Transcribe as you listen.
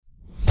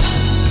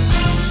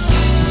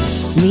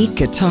Meet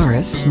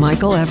guitarist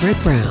Michael Everett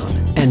Brown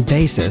and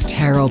bassist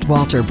Harold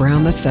Walter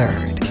Brown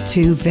III,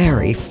 two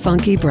very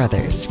funky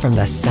brothers from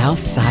the south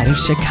side of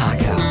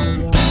Chicago.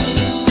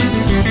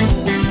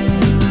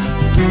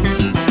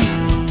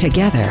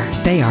 Together,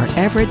 they are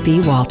Everett B.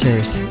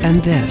 Walters,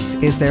 and this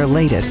is their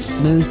latest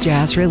smooth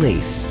jazz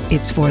release.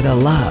 It's for the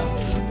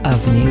love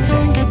of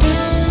music.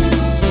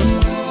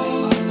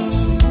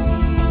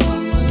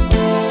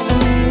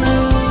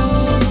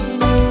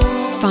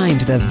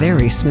 Find the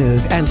very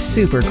smooth and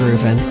super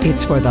groovin'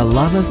 It's for the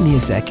Love of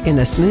Music in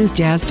the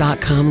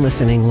smoothjazz.com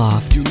listening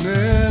loft. You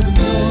never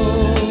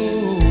know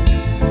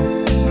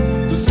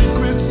the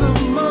secrets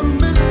of my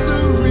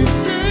mystery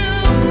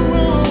still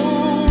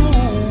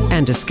grow.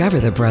 And discover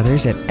the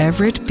brothers at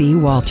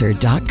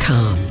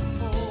everettbwalter.com.